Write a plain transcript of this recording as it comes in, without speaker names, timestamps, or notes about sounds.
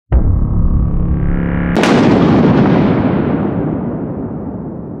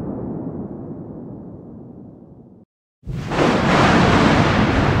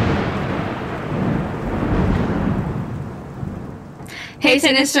Hey,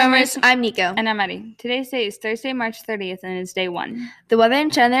 Sandstormers, I'm Nico. And I'm Maddie. Today's date is Thursday, March 30th, and it's day 1. The weather in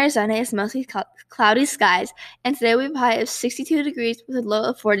Chandler, Arizona is mostly cloudy skies, and today we have a high of 62 degrees with a low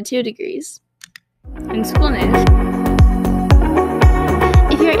of 42 degrees. In school news,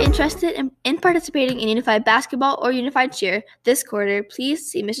 if you're interested in participating in Unified Basketball or Unified Cheer this quarter, please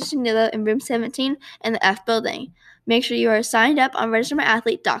see Mr. Chanillo in room 17 in the F building. Make sure you are signed up on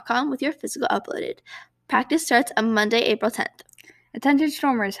registermyathlete.com with your physical uploaded. Practice starts on Monday, April 10th. Attention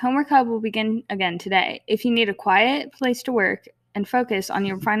Stormers, Homework Hub will begin again today. If you need a quiet place to work and focus on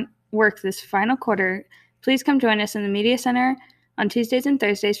your work this final quarter, please come join us in the Media Center on Tuesdays and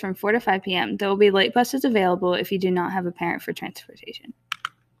Thursdays from 4 to 5 p.m. There will be late buses available if you do not have a parent for transportation.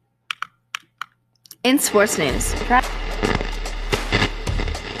 In sports news, for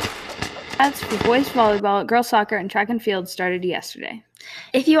boys volleyball, girls soccer, and track and field started yesterday.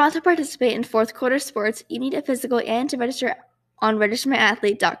 If you want to participate in fourth quarter sports, you need a physical and to register on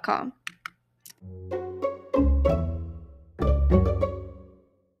registermyathlete.com.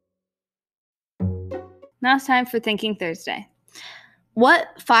 Now it's time for Thinking Thursday. What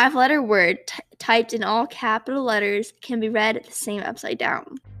 5-letter word typed in all capital letters can be read the same upside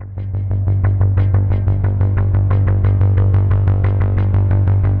down?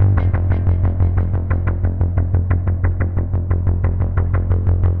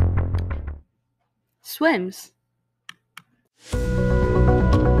 Swims.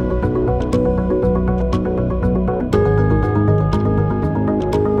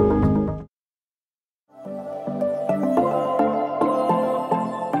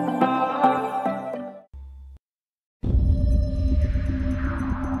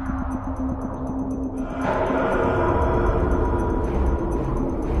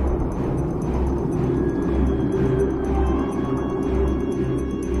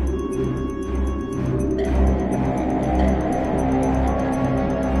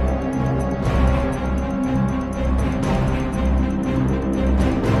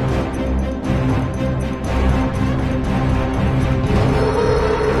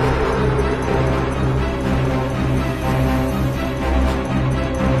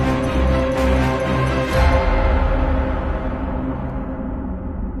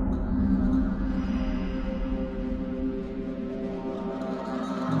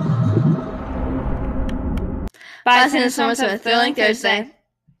 Bye, Sandstormers, for a thrilling Thursday.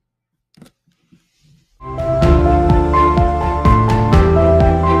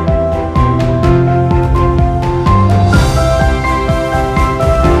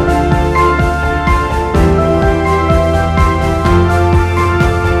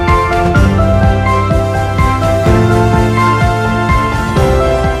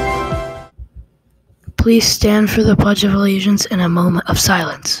 Please stand for the Pledge of Allegiance in a moment of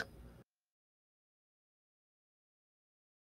silence.